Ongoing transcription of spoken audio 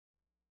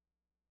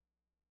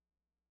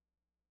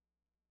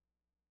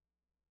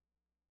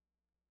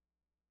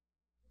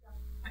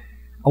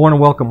I want to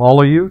welcome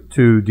all of you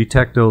to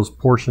Detecto's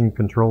portion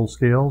control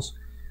scales.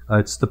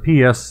 It's the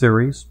PS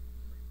series.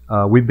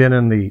 We've been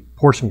in the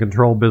portion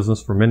control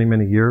business for many,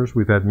 many years.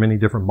 We've had many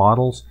different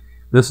models.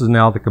 This is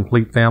now the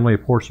complete family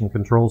of portion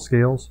control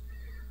scales.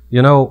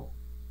 You know,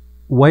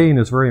 weighing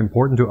is very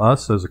important to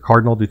us as a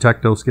Cardinal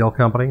Detecto scale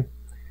company,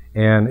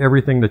 and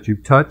everything that you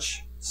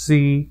touch,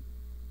 see,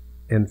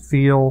 and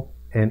feel,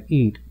 and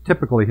eat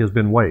typically has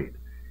been weighed.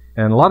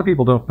 And a lot of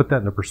people don't put that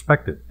into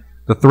perspective.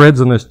 The threads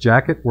in this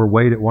jacket were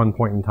weighed at one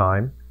point in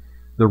time.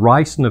 The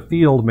rice in the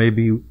field may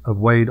be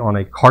weighed on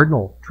a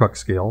Cardinal truck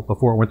scale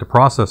before it went to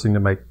processing to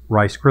make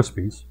Rice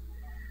Krispies.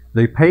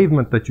 The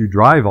pavement that you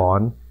drive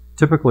on,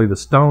 typically the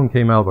stone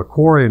came out of a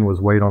quarry and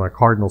was weighed on a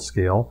Cardinal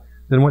scale,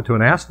 then went to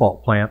an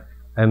asphalt plant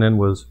and then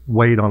was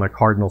weighed on a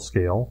Cardinal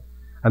scale,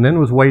 and then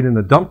was weighed in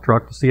the dump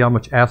truck to see how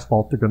much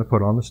asphalt they're going to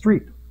put on the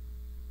street.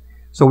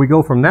 So we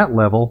go from that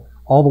level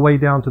all the way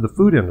down to the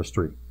food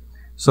industry.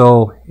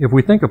 So if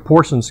we think of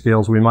portion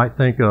scales, we might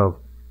think of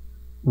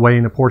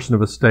weighing a portion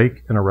of a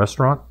steak in a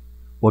restaurant.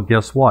 Well,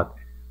 guess what?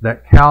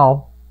 That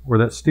cow or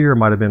that steer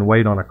might have been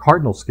weighed on a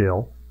Cardinal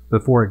scale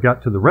before it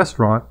got to the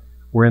restaurant,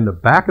 where in the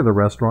back of the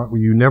restaurant,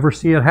 where you never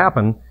see it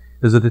happen,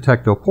 is a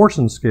Detecto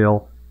portion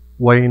scale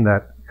weighing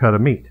that cut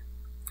of meat.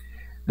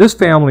 This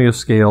family of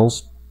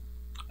scales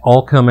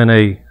all come in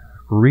a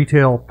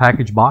retail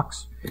package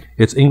box.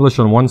 It's English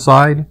on one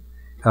side,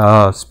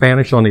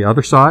 Spanish on the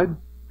other side.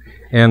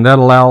 And that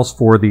allows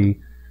for the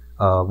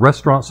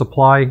restaurant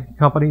supply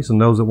companies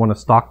and those that want to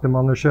stock them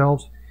on their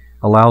shelves,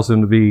 allows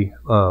them to be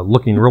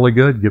looking really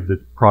good, give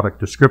the product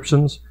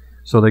descriptions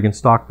so they can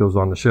stock those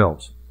on the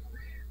shelves.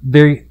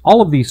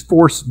 All of these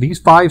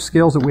five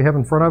scales that we have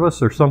in front of us,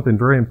 there's something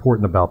very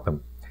important about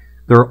them.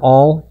 They're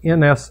all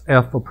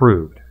NSF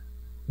approved.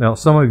 Now,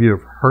 some of you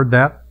have heard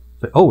that,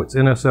 say, oh, it's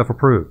NSF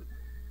approved.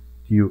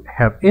 Do you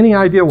have any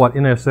idea what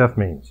NSF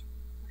means?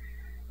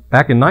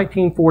 Back in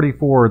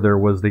 1944, there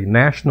was the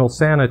National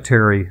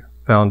Sanitary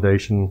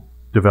Foundation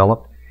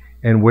developed,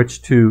 in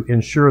which to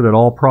ensure that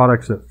all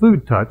products that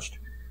food touched,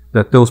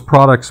 that those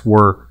products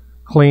were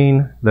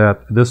clean,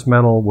 that this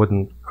metal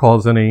wouldn't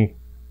cause any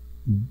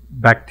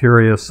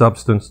bacteria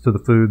substance to the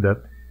food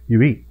that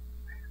you eat.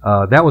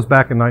 That was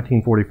back in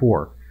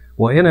 1944.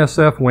 Well,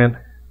 NSF went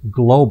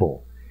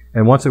global.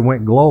 And once it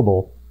went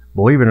global,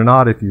 believe it or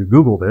not, if you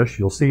Google this,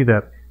 you'll see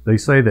that they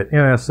say that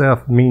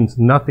NSF means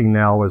nothing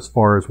now as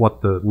far as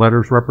what the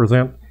letters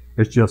represent.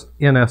 It's just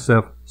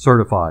NSF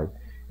certified.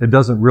 It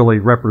doesn't really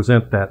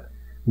represent that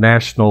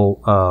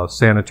National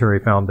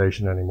Sanitary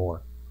Foundation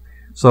anymore.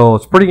 So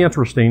it's pretty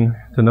interesting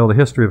to know the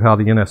history of how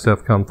the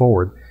NSF come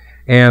forward.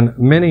 And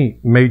many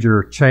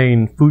major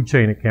food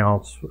chain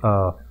accounts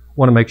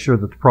want to make sure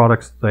that the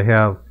products they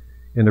have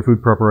in their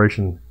food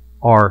preparation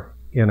are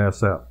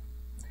NSF.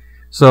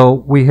 So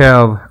we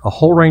have a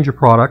whole range of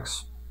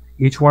products.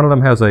 Each one of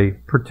them has a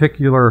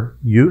particular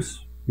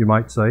use, you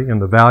might say, in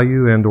the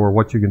value and or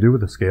what you can do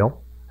with the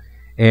scale.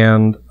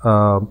 And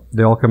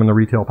they all come in the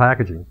retail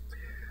packaging.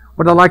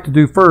 What I'd like to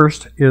do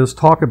first is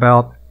talk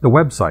about the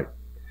website.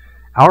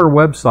 Our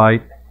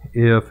website,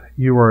 if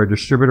you are a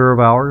distributor of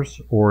ours,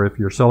 or if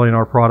you're selling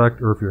our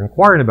product, or if you're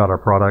inquiring about our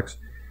products,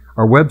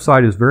 our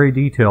website is very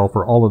detailed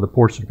for all of the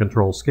portion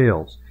control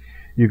scales.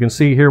 You can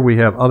see here we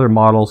have other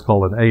models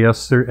called an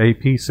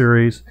AP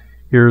series.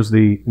 Here's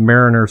the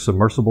Mariner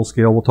submersible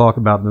scale we'll talk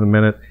about in a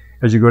minute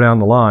as you go down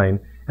the line.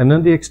 And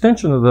then the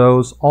extension of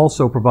those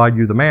also provide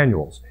you the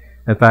manuals.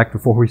 In fact,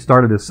 before we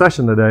started this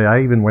session today,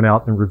 I even went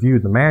out and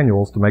reviewed the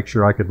manuals to make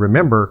sure I could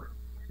remember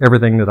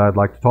everything that I'd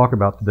like to talk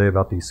about today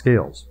about these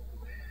scales.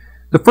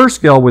 The first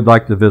scale we'd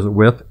like to visit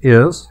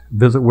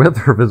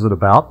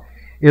about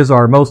is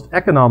our most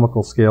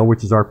economical scale,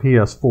 which is our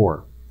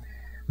PS4.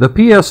 The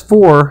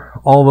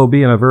PS4, although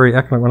being a very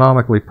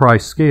economically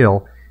priced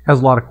scale, has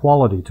a lot of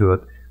quality to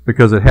it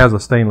because it has a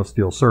stainless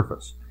steel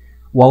surface.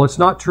 While it's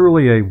not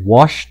truly a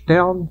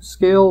washdown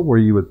scale where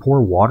you would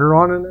pour water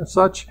on it and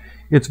such,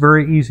 it's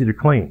very easy to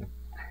clean.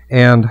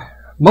 And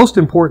most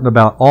important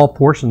about all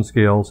portion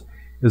scales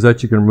is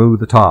that you can remove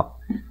the top.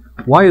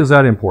 Why is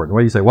that important?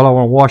 Well, you say, well, I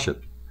want to wash it.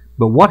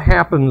 But what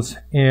happens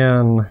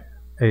in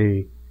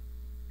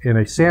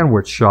a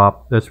sandwich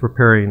shop that's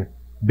preparing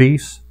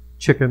beef,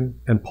 chicken,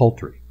 and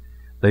poultry?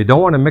 They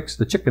don't want to mix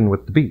the chicken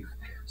with the beef.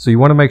 So you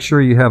want to make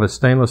sure you have a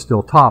stainless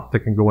steel top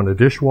that can go in a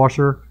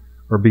dishwasher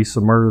or be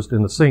submerged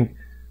in the sink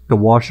to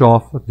wash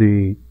off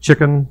the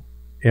chicken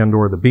and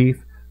or the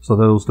beef so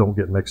those don't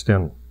get mixed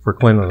in for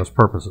cleanliness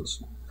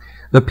purposes.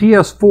 The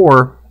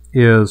PS4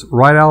 is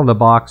right out of the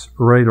box,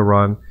 ready to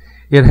run.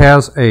 It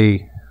has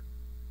a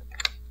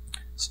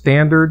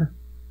standard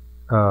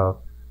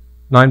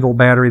 9-volt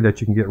battery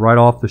that you can get right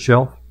off the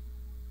shelf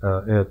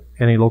at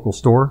any local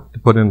store to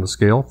put in the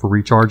scale for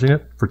recharging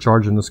it, for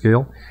charging the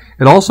scale.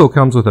 It also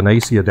comes with an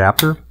AC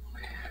adapter.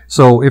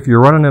 So if you're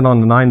running it on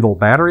the 9-volt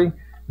battery,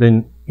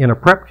 then in a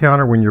prep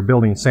counter when you're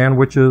building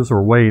sandwiches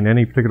or weighing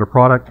any particular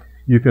product,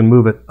 you can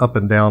move it up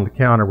and down the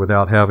counter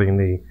without having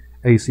the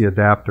AC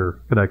adapter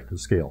connected to the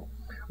scale.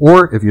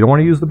 Or if you don't want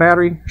to use the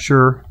battery,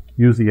 sure,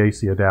 use the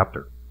AC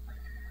adapter.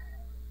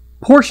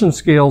 Portion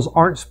scales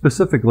aren't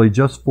specifically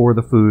just for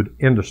the food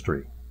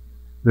industry.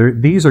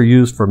 These are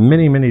used for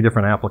many, many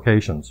different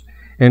applications.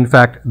 In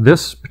fact,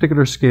 this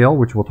particular scale,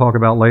 which we'll talk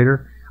about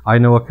later, I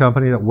know a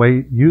company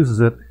that uses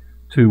it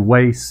to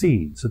weigh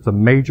seeds. It's a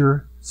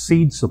major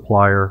seed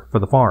supplier for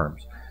the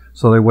farms.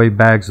 So they weigh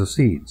bags of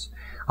seeds.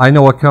 I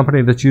know a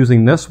company that's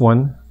using this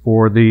one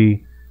for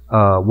the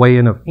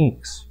weigh-in of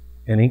inks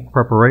and ink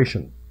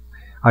preparation.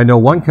 I know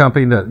one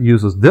company that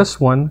uses this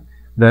one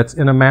that's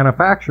in a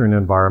manufacturing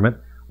environment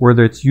where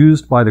it's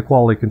used by the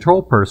quality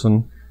control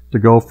person to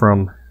go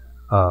from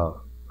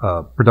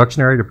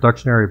production area to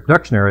production area to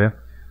production area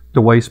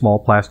to weigh small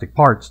plastic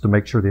parts to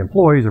make sure the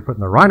employees are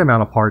putting the right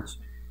amount of parts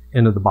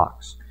into the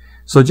box.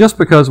 So just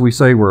because we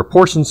say we're a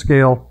portion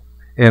scale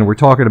and we're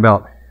talking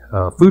about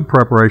food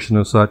preparation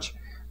and such,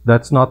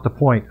 that's not the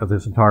point of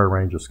this entire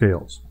range of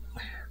scales.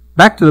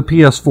 Back to the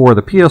PS4.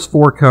 The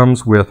PS4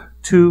 comes with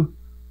two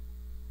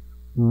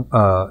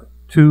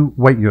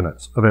weight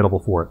units available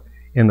for it,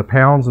 in the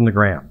pounds and the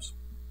grams.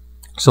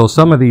 So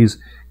some of these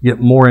get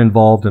more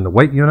involved in the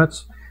weight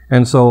units,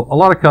 and so a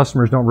lot of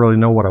customers don't really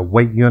know what a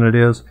weight unit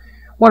is.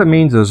 What it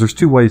means is there's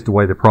two ways to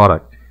weigh the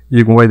product.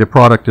 You can weigh the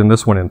product in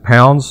this one in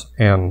pounds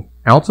and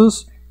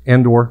ounces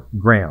and or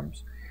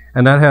grams.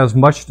 And that has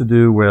much to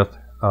do with,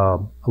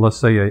 let's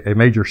say, a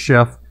major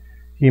chef.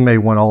 He may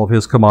want all of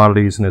his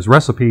commodities and his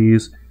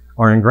recipes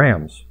are in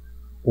grams.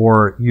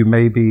 Or you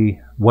may be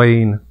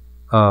weighing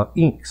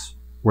inks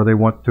where they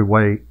want to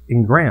weigh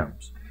in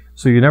grams.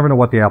 So you never know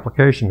what the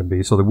application can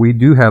be. So that we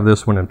do have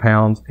this one in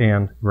pounds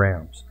and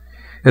grams.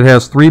 It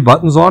has 3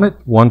 buttons on it,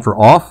 one for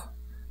off,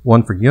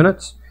 one for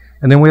units,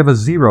 and then we have a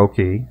 0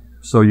 key.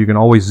 So you can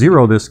always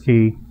 0 this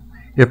key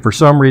if for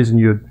some reason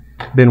you'd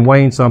been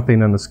weighing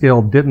something and the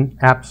scale didn't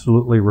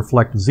absolutely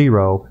reflect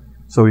 0,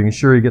 so you can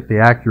ensure you get the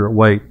accurate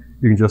weight,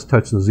 you can just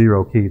touch the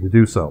 0 key to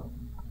do so.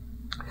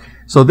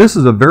 So this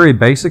is a very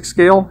basic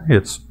scale.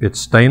 It's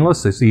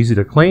stainless, it's easy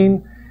to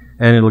clean,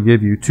 and it'll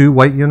give you 2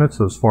 weight units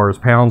as far as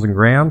pounds and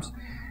grams,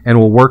 and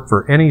will work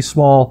for any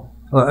small.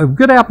 A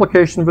good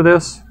application for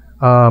this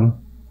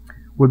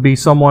would be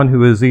someone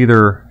who is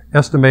either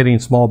estimating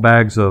small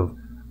bags of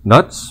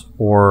nuts,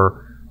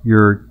 or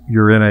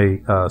you're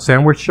in a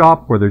sandwich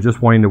shop where they're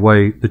just wanting to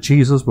weigh the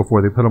cheeses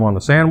before they put them on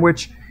the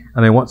sandwich,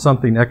 and they want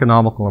something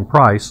economical in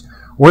price,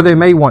 or they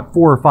may want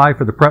 4 or 5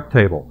 for the prep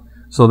table.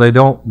 So they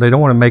don't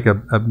want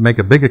to make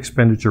a big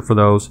expenditure for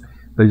those.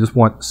 They just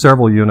want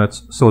several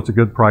units, so it's a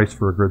good price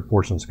for a good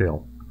portion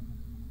scale.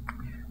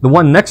 The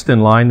one next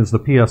in line is the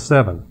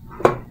PS7.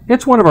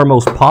 It's one of our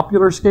most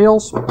popular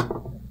scales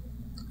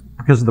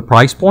because of the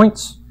price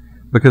points,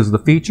 because of the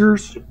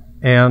features,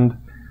 and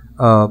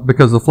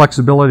because of the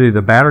flexibility of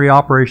the battery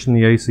operation,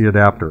 the AC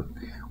adapter.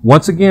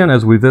 Once again,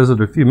 as we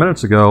visited a few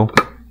minutes ago,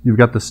 you've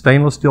got the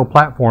stainless steel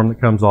platform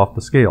that comes off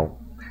the scale.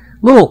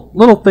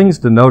 Little things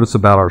to notice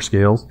about our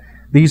scales.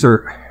 These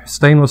are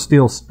stainless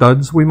steel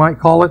studs, we might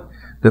call it,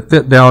 that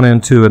fit down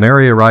into an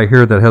area right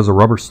here that has a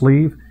rubber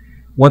sleeve.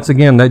 Once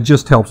again, that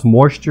just helps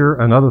moisture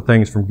and other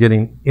things from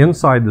getting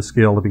inside the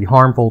scale to be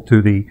harmful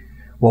to the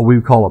what we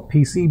would call a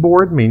PC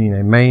board, meaning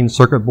a main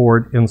circuit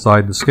board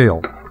inside the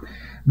scale.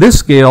 This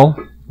scale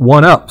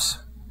one-ups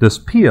this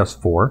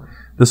PS4.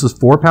 This is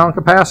 4-pound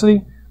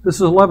capacity. This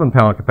is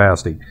 11-pound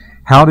capacity.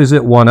 How does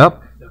it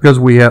one-up? Because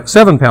we have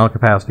 7-pound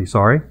capacity,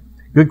 sorry.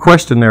 Good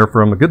question there,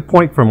 from a good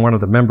point from one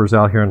of the members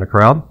out here in the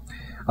crowd.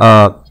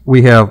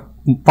 We have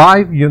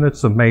 5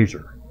 units of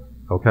measure,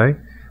 okay?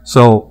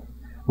 So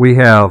we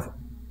have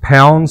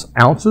pounds,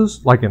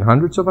 ounces, like in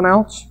hundredths of an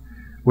ounce.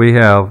 We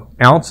have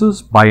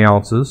ounces by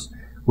ounces.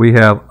 We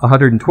have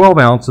 112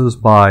 ounces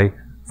by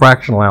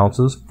fractional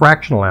ounces,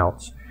 fractional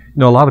ounce.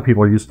 You know, a lot of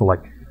people are used to,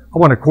 like, I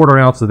want a 1/4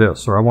 ounce of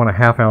this, or I want a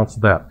 1/2 ounce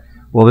of that.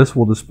 Well, this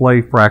will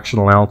display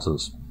fractional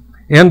ounces.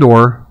 And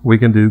or we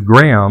can do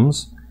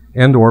grams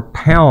and or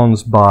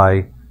pounds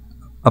by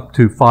up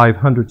to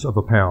 5/100ths of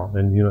a pound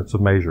in units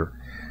of measure.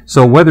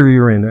 So whether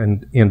you're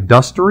in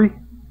industry,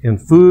 in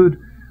food,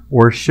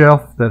 or a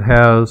chef that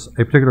has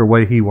a particular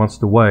way he wants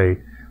to weigh,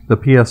 the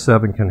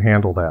PS7 can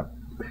handle that.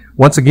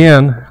 Once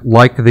again,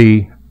 like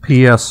the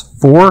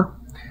PS4,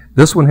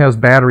 this one has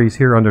batteries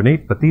here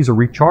underneath, but these are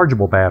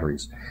rechargeable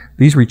batteries.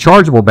 These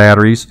rechargeable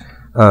batteries,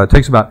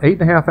 takes about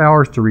 8.5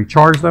 hours to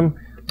recharge them,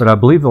 but I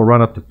believe they'll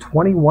run up to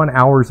 21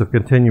 hours of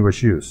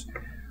continuous use.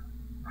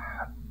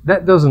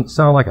 That doesn't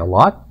sound like a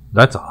lot.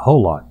 That's a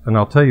whole lot, and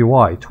I'll tell you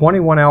why.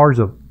 21 hours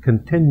of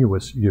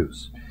continuous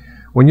use.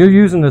 When you're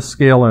using this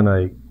scale in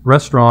a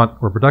restaurant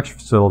or production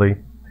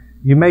facility,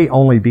 you may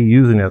only be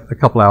using it a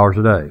couple hours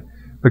a day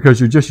because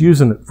you're just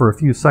using it for a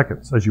few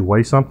seconds as you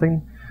weigh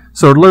something.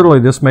 So literally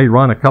this may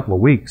run a couple of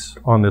weeks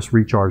on this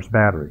recharged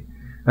battery.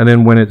 And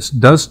then when it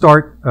does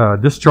start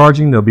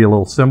discharging, there'll be a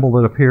little symbol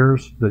that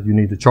appears that you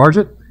need to charge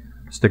it.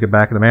 Stick it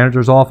back in the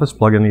manager's office,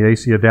 plug in the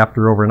AC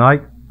adapter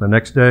overnight. The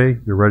next day,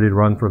 you're ready to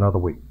run for another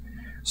week.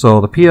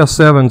 So the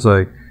PS7's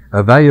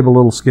a valuable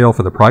little scale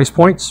for the price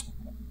points.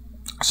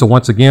 So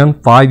once again,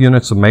 5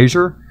 units of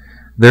measure.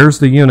 There's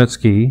the units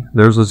key.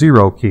 There's a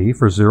 0 key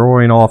for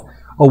zeroing off.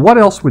 Oh, what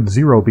else would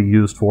 0 be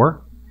used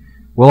for?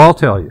 Well, I'll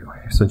tell you,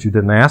 since you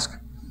didn't ask.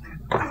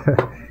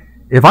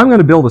 If I'm going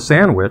to build a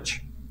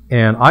sandwich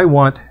and I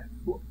want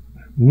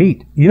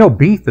meat, you know,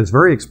 beef is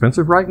very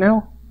expensive right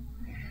now.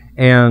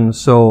 And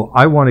so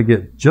I want to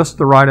get just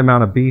the right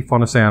amount of beef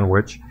on a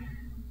sandwich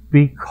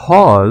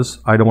because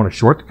I don't want to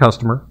short the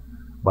customer,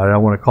 but I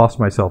don't want to cost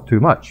myself too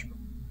much.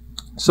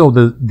 So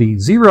the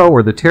 0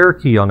 or the tare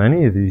key on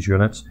any of these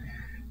units,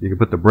 you can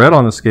put the bread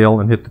on the scale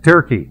and hit the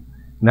tare key.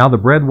 Now the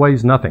bread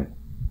weighs nothing.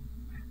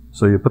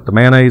 So you put the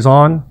mayonnaise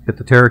on, hit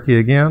the tare key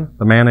again,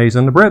 the mayonnaise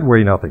and the bread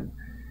weigh nothing.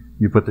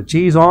 You put the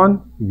cheese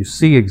on, you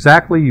see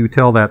exactly, you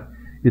tell the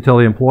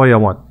employee, I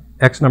want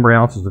X number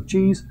of ounces of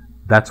cheese.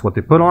 That's what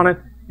they put on it.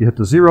 You hit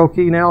the 0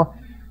 key now.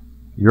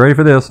 You're ready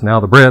for this. Now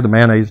the bread, the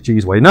mayonnaise,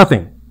 cheese weigh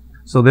nothing.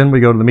 So then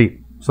we go to the meat.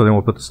 So then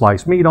we'll put the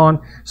sliced meat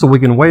on. So we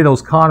can weigh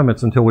those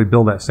condiments until we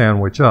build that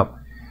sandwich up.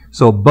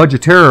 So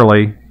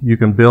budgetarily, you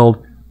can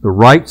build the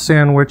right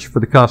sandwich for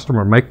the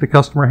customer, make the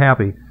customer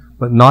happy,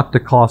 but not to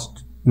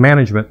cost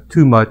management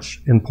too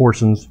much in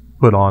portions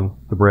put on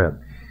the bread.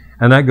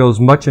 And that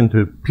goes much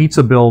into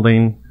pizza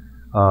building,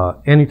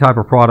 any type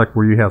of product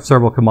where you have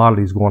several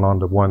commodities going on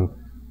to one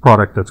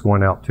product that's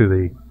going out to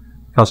the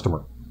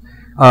customer.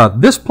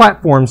 This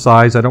platform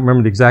size, I don't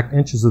remember the exact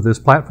inches of this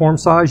platform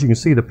size. You can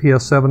see the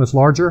PS7 is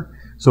larger.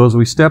 So as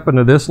we step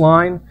into this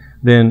line,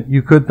 then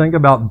you could think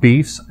about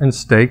beefs and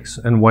steaks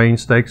and weighing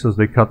steaks as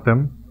they cut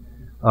them,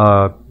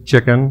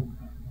 chicken,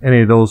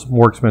 any of those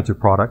more expensive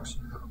products.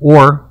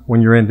 Or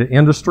when you're into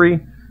industry,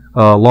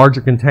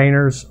 larger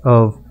containers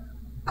of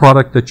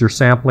product that you're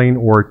sampling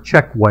or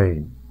check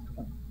weighing.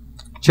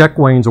 Check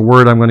weighing is a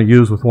word I'm going to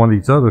use with one of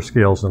these other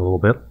scales in a little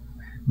bit.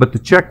 But the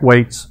check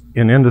weights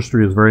in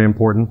industry is very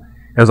important.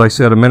 As I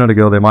said a minute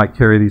ago, they might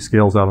carry these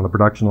scales out on the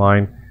production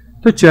line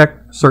to check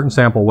certain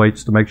sample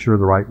weights to make sure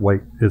the right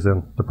weight is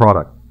in the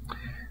product.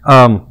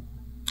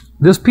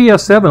 This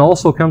PS7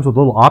 also comes with a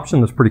little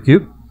option that's pretty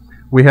cute.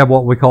 We have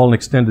what we call an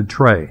extended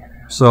tray.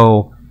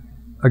 So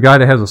a guy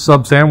that has a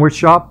sub sandwich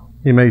shop,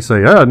 he may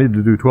say, I need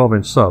to do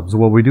 12-inch subs.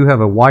 Well, we do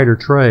have a wider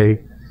tray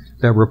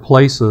that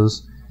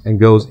replaces and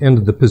goes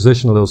into the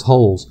position of those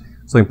holes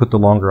so you can put the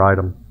longer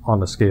item on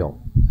the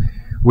scale.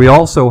 We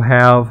also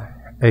have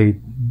a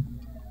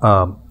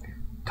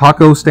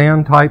taco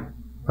stand type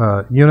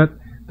unit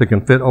that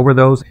can fit over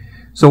those.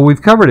 So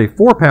we've covered a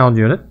 4-pound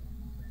unit.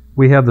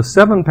 We have the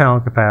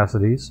 7-pound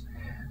capacities.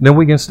 Then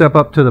we can step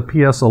up to the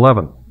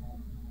PS11.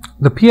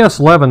 The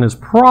PS11 is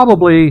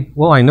probably,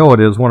 well, I know it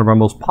is one of our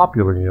most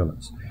popular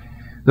units.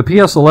 The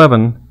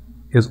PS11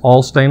 is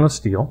all stainless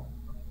steel.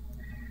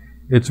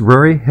 It's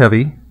very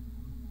heavy,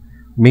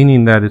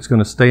 meaning that it's going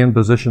to stay in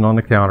position on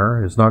the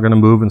counter. It's not going to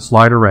move and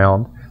slide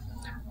around.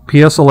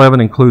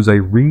 PS11 includes a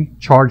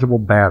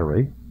rechargeable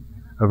battery,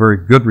 a very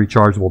good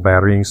rechargeable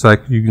battery. In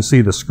fact, you can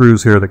see the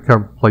screws here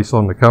that place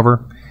on the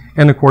cover.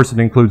 And of course, it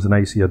includes an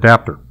AC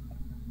adapter.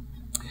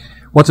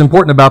 What's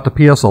important about the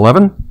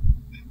PS11,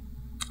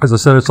 as I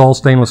said, it's all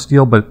stainless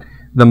steel, but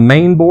the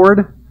main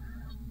board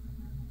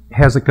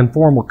has a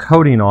conformal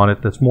coating on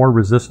it that's more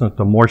resistant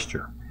to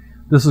moisture.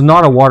 This is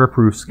not a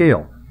waterproof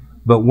scale,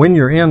 but when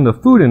you're in the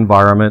food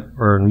environment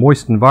or in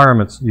moist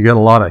environments, you get a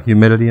lot of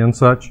humidity and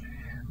such.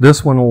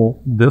 This one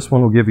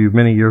will give you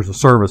many years of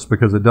service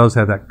because it does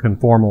have that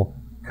conformal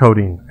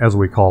coating, as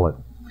we call it.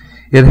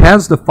 It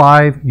has the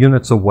 5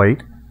 units of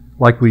weight,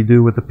 like we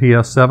do with the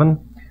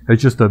PS7.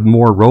 It's just a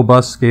more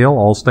robust scale,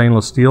 all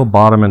stainless steel,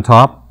 bottom and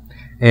top.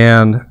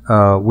 And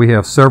we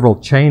have several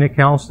chain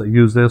accounts that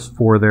use this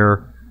for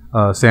their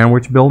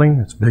sandwich building.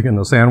 It's big in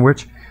the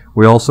sandwich.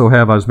 We also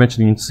have, I was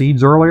mentioning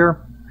seeds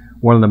earlier.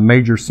 One of the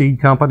major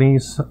seed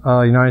companies in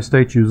the United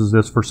States uses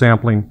this for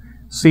sampling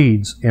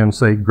seeds in,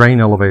 say, grain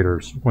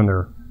elevators when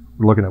they're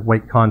looking at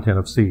weight content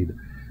of seed.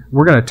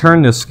 We're going to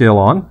turn this scale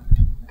on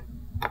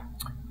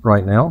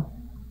right now.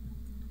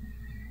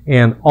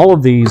 And all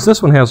of these,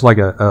 this one has like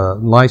a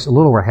nice, a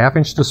little over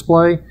half-inch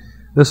display.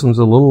 This one's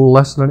a little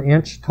less than an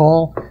inch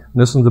tall,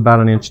 and this one's about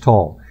an inch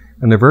tall.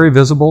 And they're very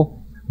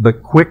visible,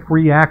 but quick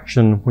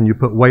reaction when you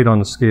put weight on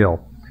the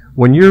scale.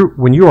 When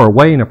you are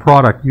weighing a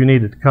product, you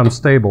need it to come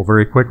stable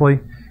very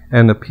quickly,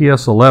 and the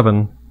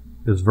PS11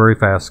 is very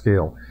fast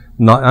scale.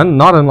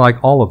 Not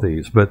unlike all of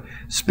these, but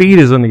speed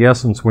is in the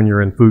essence when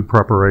you're in food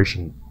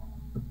preparation.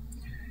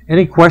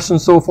 Any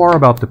questions so far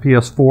about the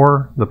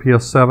PS4, the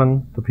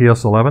PS7, the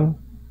PS11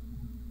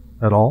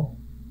 at all?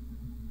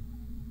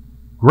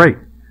 Great.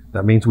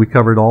 That means we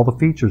covered all the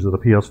features of the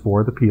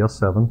PS4, the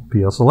PS7,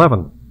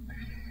 PS11.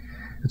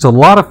 It's a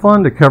lot of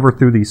fun to cover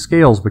through these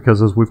scales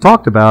because as we've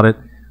talked about it,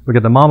 we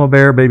got the Mama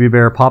Bear, Baby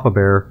Bear, Papa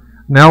Bear.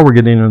 Now we're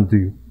getting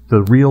into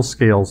the real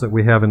scales that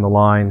we have in the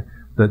line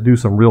that do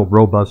some real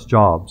robust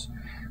jobs.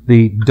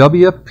 The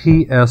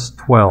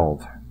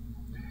WPS12.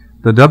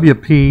 The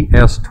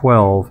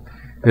WPS12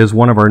 is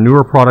one of our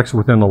newer products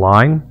within the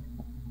line.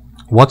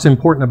 What's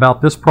important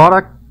about this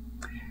product?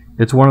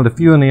 It's one of the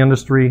few in the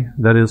industry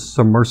that is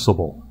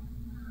submersible.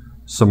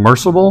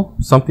 Submersible,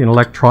 something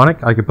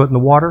electronic I could put in the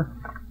water?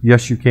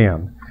 Yes, you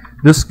can.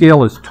 This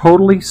scale is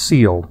totally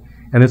sealed,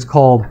 and it's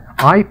called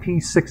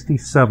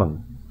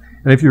IP67.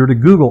 And if you were to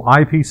Google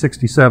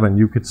IP67,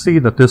 you could see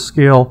that this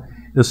scale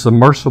is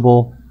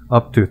submersible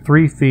up to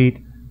 3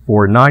 feet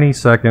for 90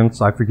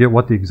 seconds. I forget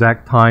what the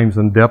exact times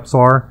and depths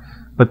are,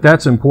 but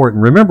that's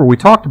important. Remember, we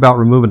talked about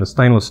removing the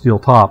stainless steel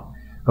top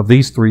of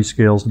these 3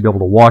 scales to be able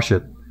to wash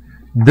it.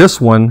 This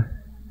one,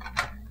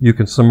 you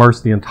can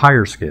submerge the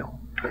entire scale.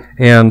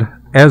 And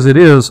as it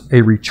is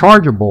a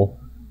rechargeable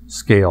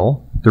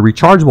scale, the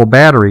rechargeable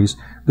batteries,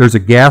 there's a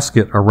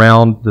gasket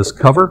around this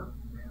cover,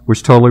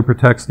 which totally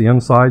protects the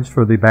insides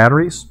for the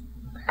batteries.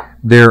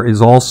 There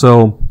is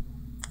also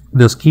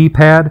this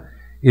keypad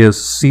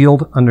is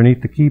sealed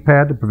underneath the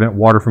keypad to prevent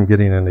water from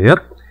getting into it.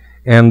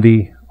 And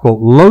the, quote,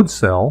 load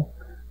cell,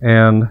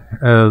 and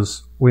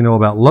as we know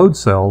about load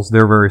cells,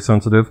 they're very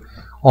sensitive.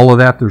 All of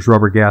that, there's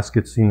rubber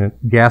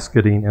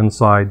gasketing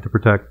inside to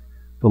protect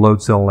the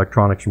load cell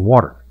electronics from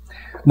water.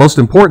 Most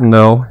important,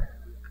 though,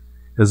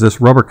 is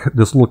this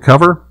little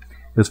cover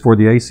is for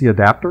the AC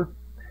adapter.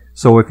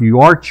 So if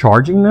you are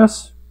charging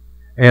this,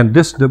 and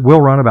this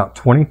will run about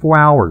 24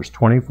 hours,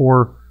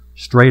 24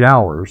 straight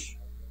hours,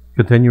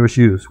 continuous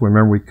use.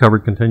 Remember, we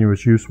covered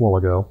continuous use a while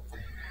ago.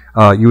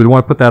 You would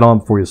want to put that on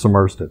before you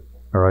submersed it.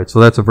 All right, so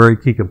that's a very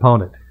key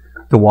component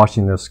to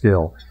washing this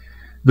scale.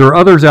 There are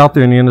others out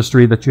there in the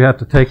industry that you have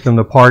to take them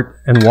apart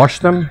and wash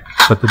them,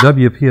 but the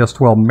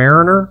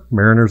WPS-12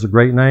 Mariner's a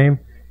great name.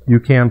 You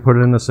can put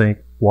it in the sink,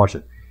 wash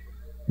it.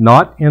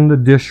 Not in the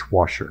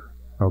dishwasher.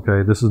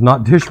 Okay, this is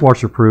not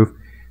dishwasher proof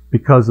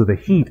because of the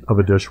heat of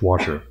a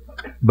dishwasher,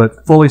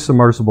 but fully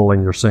submersible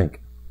in your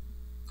sink.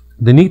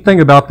 The neat thing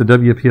about the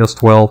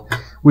WPS-12,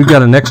 we've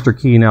got an extra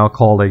key now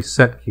called a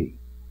set key.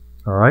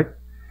 All right,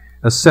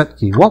 a set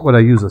key. What would I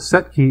use a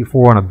set key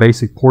for on a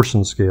basic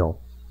portion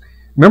scale?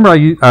 Remember,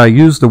 I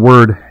used the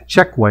word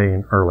check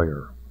weighing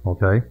earlier.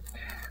 Okay,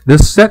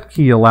 this set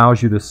key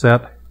allows you to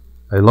set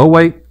a low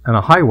weight and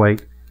a high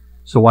weight,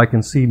 so I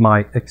can see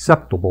my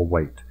acceptable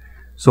weight.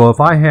 So if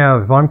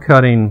I'm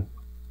cutting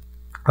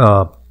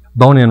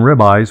bone-in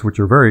ribeyes, which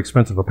are very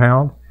expensive a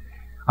pound,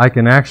 I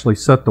can actually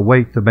set the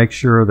weight to make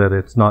sure that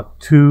it's not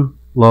too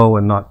low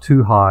and not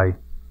too high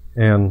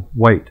in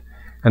weight.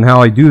 And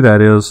how I do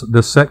that is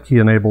this set key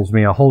enables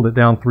me, I hold it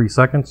down 3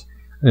 seconds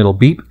and it'll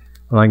beep,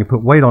 and I can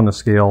put weight on the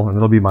scale, and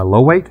it'll be my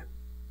low weight,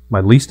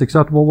 my least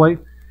acceptable weight,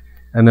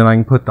 and then I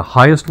can put the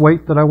highest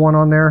weight that I want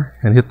on there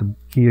and hit the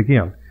key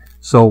again.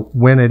 So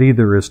when it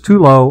either is too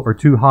low or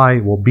too high,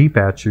 it will beep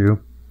at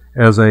you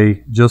as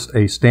just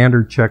a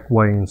standard check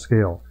weighing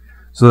scale.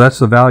 So that's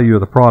the value of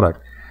the product.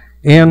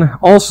 And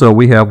also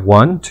we have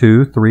 1,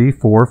 2, 3,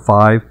 4,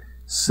 5,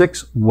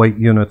 6 weight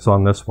units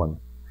on this one.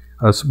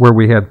 Where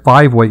we had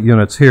 5 weight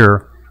units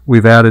here,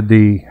 we've added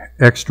the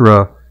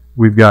extra,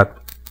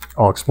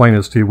 I'll explain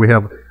this to you. We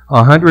have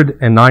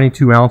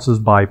 192 ounces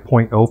by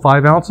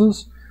 0.05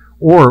 ounces,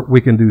 or we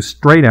can do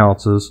straight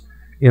ounces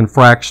in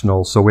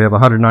fractionals. So we have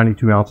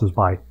 192 ounces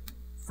by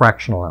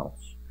fractional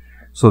ounce.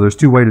 So there's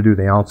 2 ways to do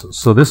the ounces.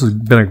 So this has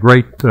been a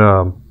great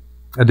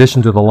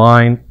addition to the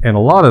line, and a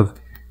lot of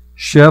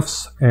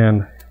chefs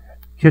and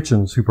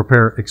kitchens who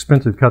prepare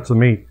expensive cuts of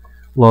meat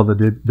love the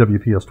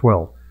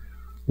WPS-12.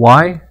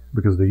 Why?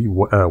 Because the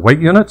weight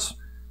units,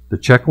 the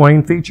check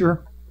weighing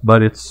feature,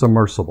 but it's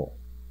submersible.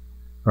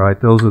 All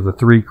right, those are the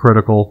 3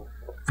 critical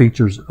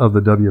features of the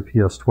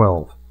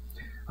WPS-12.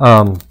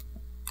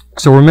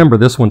 So remember,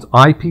 this one's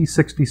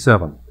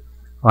IP67.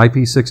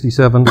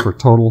 IP67 for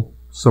total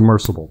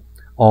submersible,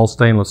 all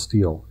stainless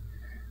steel.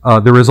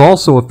 There is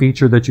also a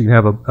feature that you can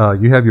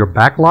have you have your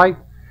backlight.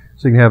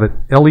 So you can have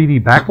an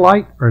LED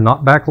backlight or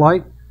not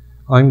backlight.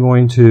 I'm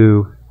going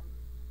to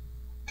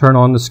turn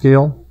on the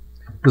scale.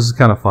 This is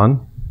kind of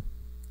fun.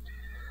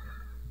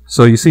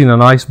 So you see a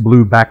nice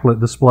blue backlit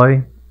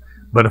display.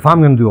 But if I'm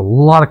going to do a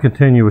lot of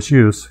continuous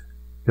use,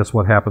 guess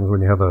what happens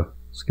when you have a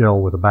scale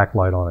with a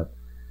backlight on it?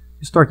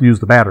 You start to use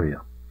the battery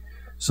up.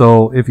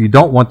 So if you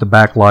don't want the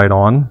backlight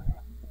on,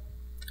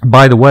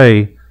 by the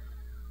way,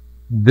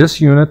 this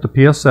unit, the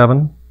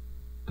PS7,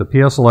 the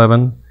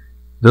PS11,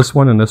 this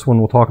one and this one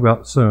we'll talk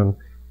about soon,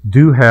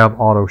 do have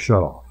auto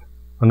shut-off,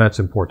 and that's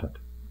important.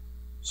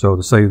 So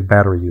to save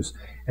battery use.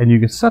 And you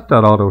can set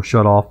that auto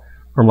shut-off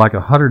from like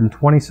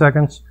 120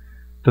 seconds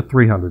to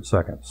 300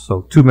 seconds.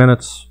 So 2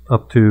 minutes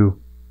up to,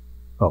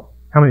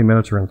 how many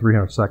minutes are in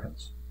 300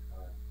 seconds?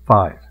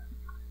 5.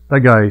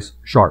 That guy's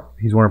sharp.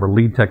 He's one of our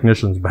lead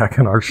technicians back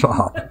in our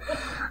shop.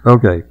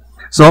 Okay,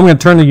 so I'm going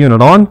to turn the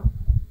unit on.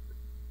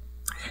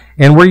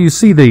 And where you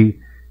see the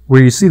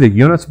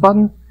units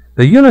button,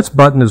 the units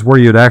button is where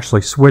you'd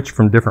actually switch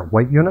from different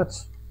weight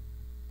units.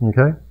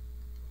 Okay.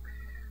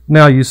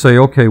 Now you say,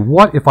 okay,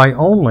 what if I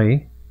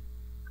only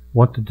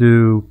want to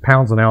do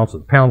pounds and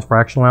ounces, pounds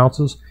fractional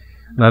ounces,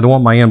 and I don't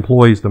want my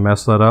employees to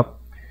mess that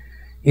up?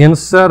 In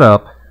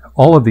setup,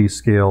 all of these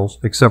scales,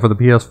 except for the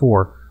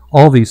PS4,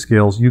 all these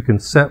scales, you can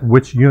set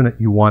which unit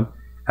you want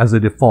as a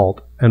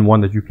default and one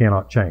that you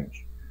cannot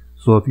change.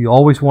 So if you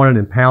always want it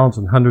in pounds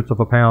and hundredths of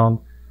a pound,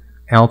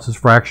 ounces,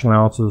 fractional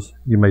ounces,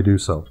 you may do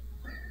so.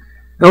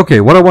 Okay,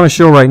 what I want to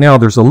show right now,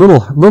 there's a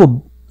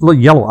little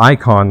yellow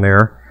icon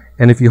there,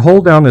 and if you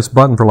hold down this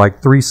button for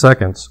like 3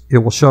 seconds, it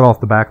will shut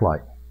off the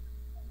backlight.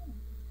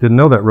 Didn't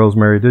know that,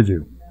 Rosemary, did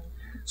you?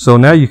 So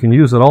now you can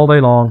use it all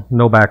day long,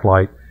 no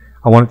backlight.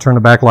 I want to turn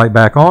the backlight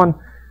back on,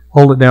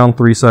 hold it down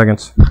 3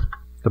 seconds,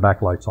 the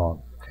backlight's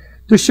on.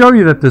 To show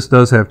you that this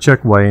does have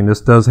check weighing, this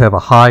does have a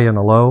high and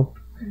a low.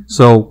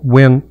 So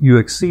when you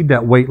exceed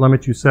that weight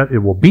limit you set, it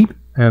will beep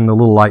and the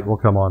little light will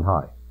come on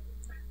high.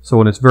 So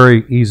and it's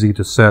very easy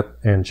to set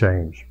and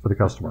change for the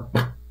customer.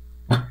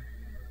 I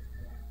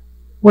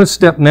want to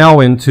step now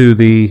into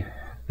the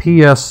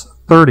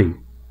PS30.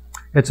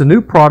 It's a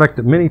new product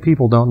that many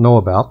people don't know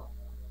about.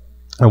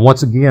 And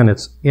once again,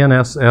 it's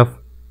NSF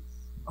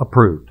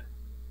approved.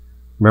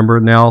 Remember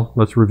now,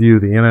 let's review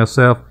the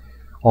NSF.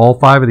 All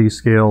 5 of these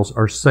scales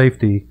are safe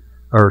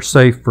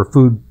for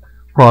food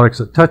products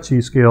that touch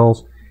these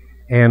scales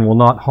and will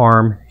not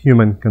harm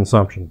human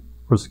consumption.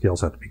 Of course, the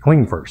scales have to be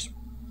cleaned first.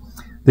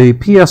 The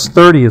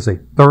PS30 is a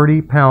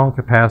 30-pound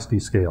capacity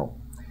scale.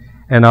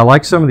 And I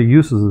like some of the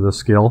uses of this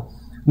scale.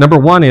 Number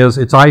one is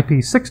it's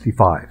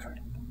IP65.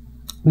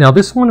 Now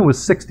this one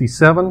was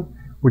 67,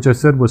 which I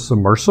said was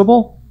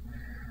submersible.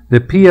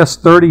 The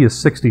PS30 is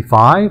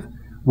 65,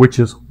 which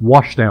is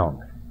washdown.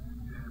 I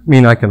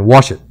mean, I can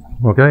wash it,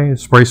 okay?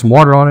 Spray some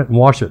water on it and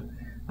wash it.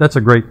 That's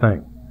a great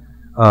thing.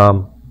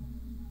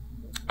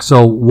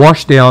 So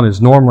washdown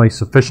is normally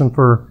sufficient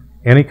for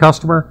any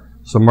customer.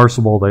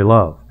 Submersible they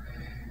love.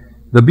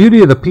 The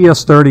beauty of the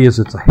PS30 is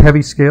it's a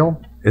heavy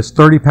scale. It's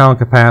 30-pound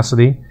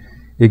capacity.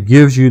 It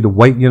gives you the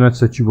weight units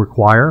that you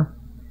require.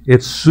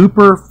 It's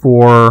super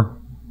for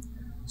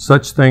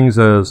such things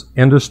as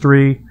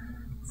industry,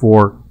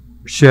 for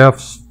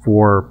chefs,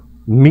 for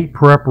meat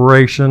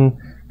preparation,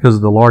 because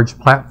of the large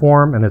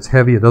platform and it's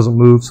heavy, it doesn't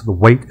move, so the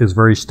weight is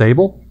very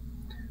stable.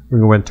 We're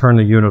going to go ahead and turn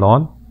the unit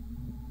on.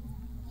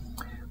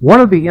 One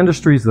of the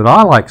industries that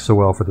I like so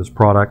well for this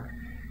product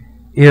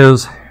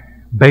is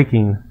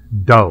baking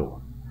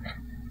dough.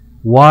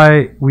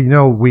 Why? We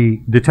know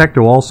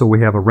Detecto also,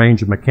 we have a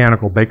range of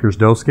mechanical baker's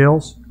dough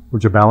scales,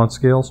 which are balance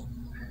scales.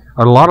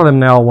 A lot of them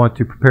now want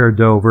to prepare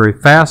dough very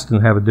fast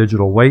and have a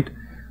digital weight.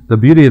 The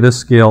beauty of this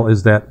scale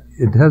is that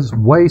it does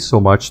weigh so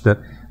much that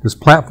this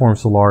platform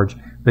is so large,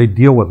 they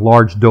deal with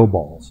large dough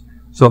balls.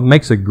 So it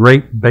makes a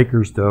great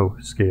baker's dough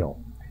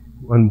scale.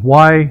 And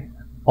why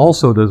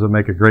also does it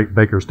make a great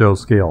baker's dough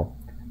scale?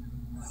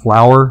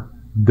 Flour,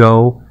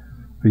 dough,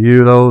 for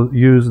you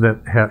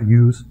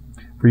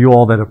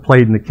all that have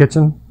played in the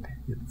kitchen,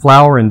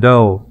 flour and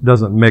dough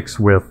doesn't mix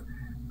with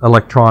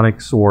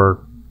electronics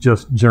or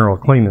just general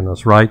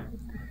cleanliness, right?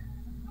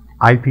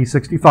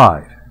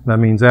 IP65. That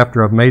means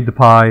after I've made the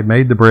pie,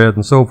 made the bread,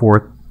 and so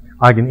forth,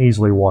 I can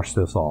easily wash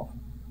this off.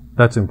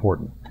 That's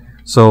important.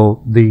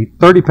 So the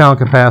 30-pound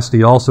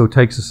capacity also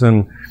takes us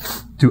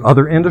into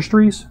other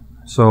industries.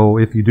 So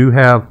if you do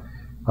have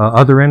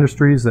other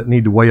industries that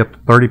need to weigh up to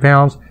 30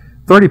 pounds,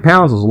 30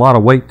 pounds is a lot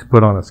of weight to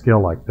put on a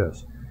scale like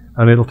this,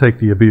 and it'll take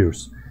the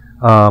abuse.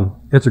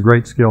 It's a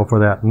great scale for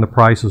that, and the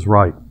price is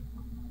right.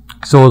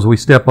 So as we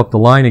step up the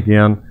line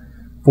again,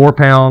 4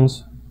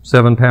 pounds,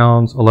 7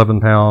 pounds,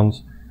 11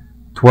 pounds,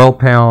 12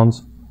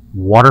 pounds,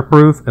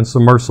 waterproof and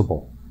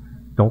submersible.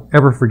 Don't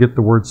ever forget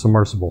the word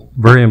submersible.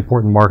 Very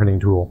important marketing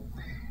tool.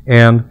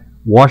 And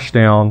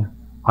washdown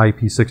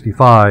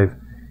IP65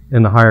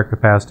 in the higher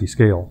capacity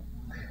scale.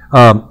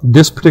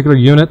 This particular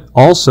unit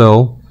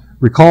also,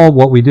 recall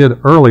what we did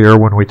earlier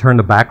when we turned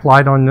the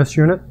backlight on this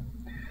unit.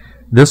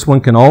 This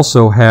one can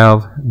also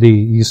have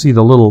you see there's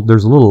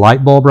a little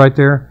light bulb right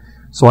there.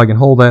 So I can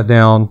hold that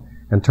down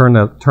and turn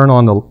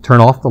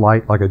off the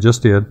light like I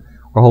just did,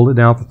 or hold it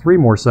down for 3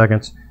 more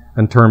seconds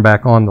and turn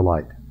back on the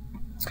light.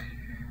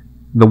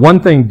 The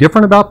one thing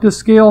different about this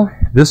scale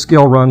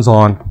runs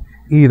on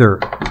either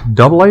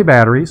AA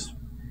batteries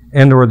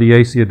and or the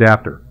AC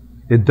adapter.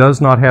 It does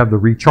not have the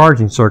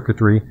recharging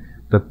circuitry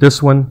that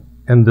this one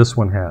and this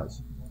one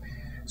has.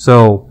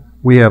 So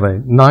we have a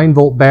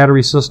 9-volt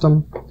battery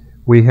system.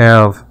 We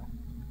have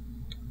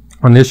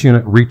on this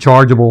unit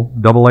rechargeable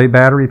AA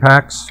battery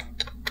packs.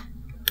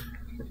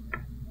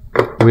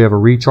 We have a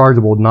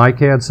rechargeable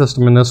NiCad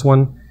system in this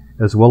one,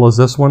 as well as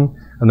this one.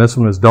 And this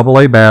one is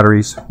AA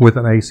batteries with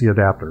an AC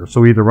adapter.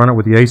 So either run it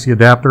with the AC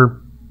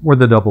adapter or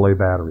the AA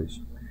batteries.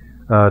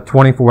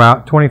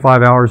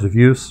 25 hours of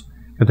use,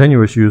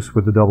 continuous use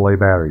with the AA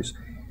batteries.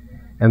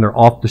 And they're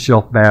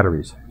off-the-shelf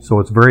batteries. So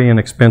it's very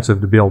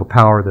inexpensive to be able to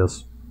power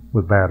this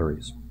with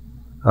batteries.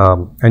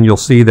 And you'll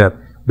see that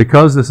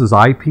because this is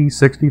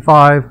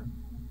IP65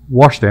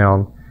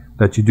 washdown,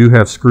 that you do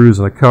have screws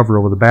and a cover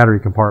over the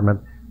battery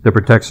compartment that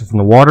protects it from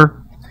the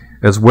water,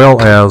 as well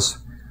as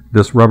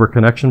this rubber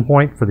connection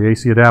point for the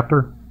AC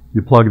adapter.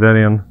 You plug that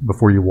in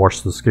before you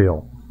wash the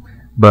scale.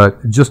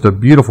 But just a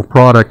beautiful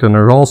product. And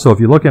there's also,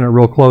 if you look at it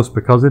real close,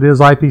 because it is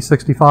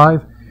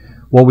IP65,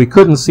 what we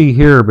couldn't see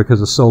here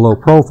because it's so low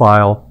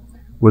profile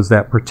was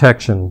that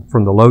protection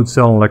from the load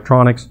cell and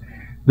electronics.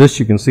 This,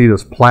 you can see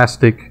this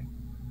plastic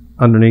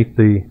underneath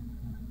the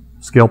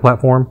scale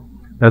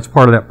platform. That's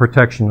part of that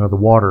protection of the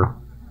water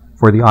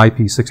for the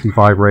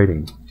IP65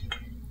 rating.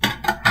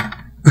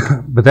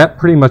 But that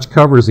pretty much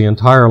covers the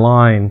entire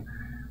line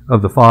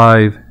of the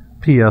 5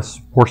 PS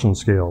portion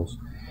scales.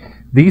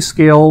 These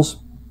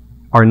scales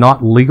are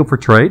not legal for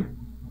trade.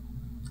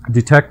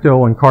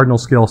 Detecto and Cardinal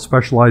scale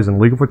specialize in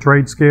legal for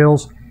trade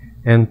scales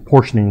and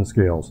portioning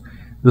scales.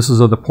 This is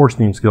of the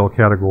portioning scale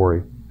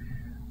category.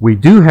 We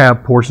do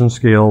have portion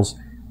scales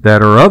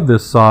that are of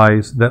this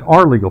size that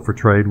are legal for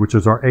trade, which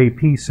is our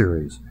AP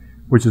series,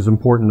 which is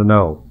important to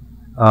know.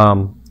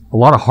 A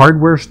lot of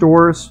hardware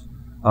stores,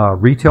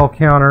 retail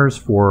counters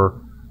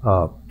for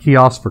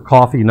kiosks for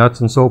coffee,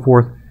 nuts, and so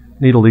forth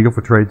need a legal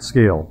for trade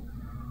scale.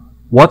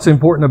 What's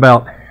important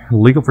about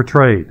legal for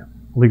trade?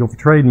 Legal for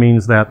trade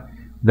means that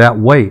that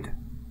weight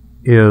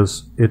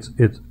is it's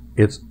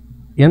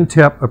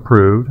NTEP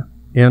approved,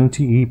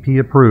 NTEP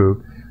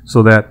approved,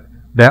 so that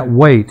that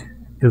weight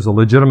is a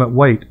legitimate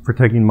weight for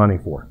taking money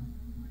for.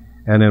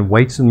 And then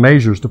Weights and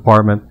Measures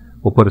Department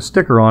will put a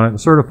sticker on it and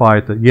certify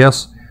it that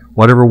yes,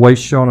 whatever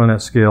weight's shown on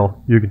that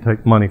scale, you can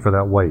take money for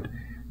that weight.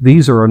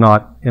 These are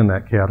not in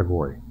that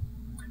category.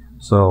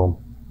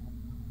 So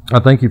I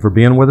thank you for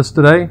being with us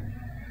today.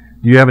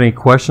 Do you have any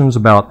questions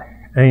about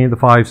any of the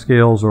 5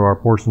 scales or our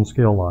portion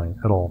scale line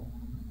at all?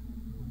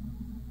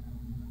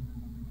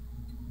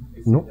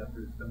 Nope.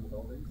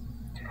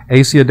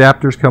 AC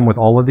adapters come with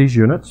all of these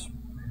units,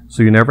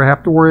 so you never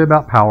have to worry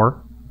about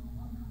power.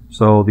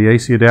 So the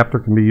AC adapter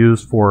can be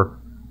used for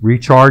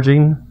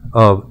recharging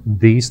of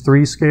these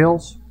 3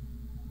 scales,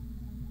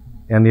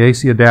 and the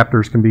AC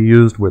adapters can be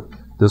used with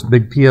this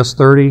big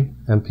PS30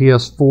 and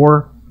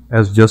PS4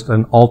 as just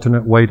an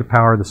alternate way to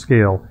power the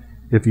scale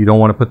if you don't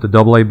want to put the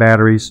AA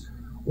batteries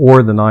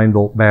or the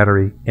 9-volt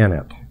battery in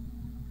it.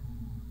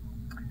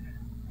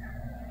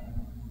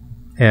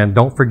 And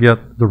don't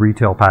forget the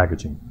retail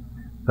packaging.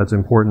 That's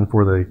important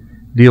for the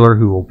dealer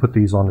who will put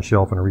these on the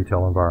shelf in a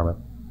retail environment.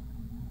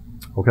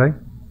 Okay?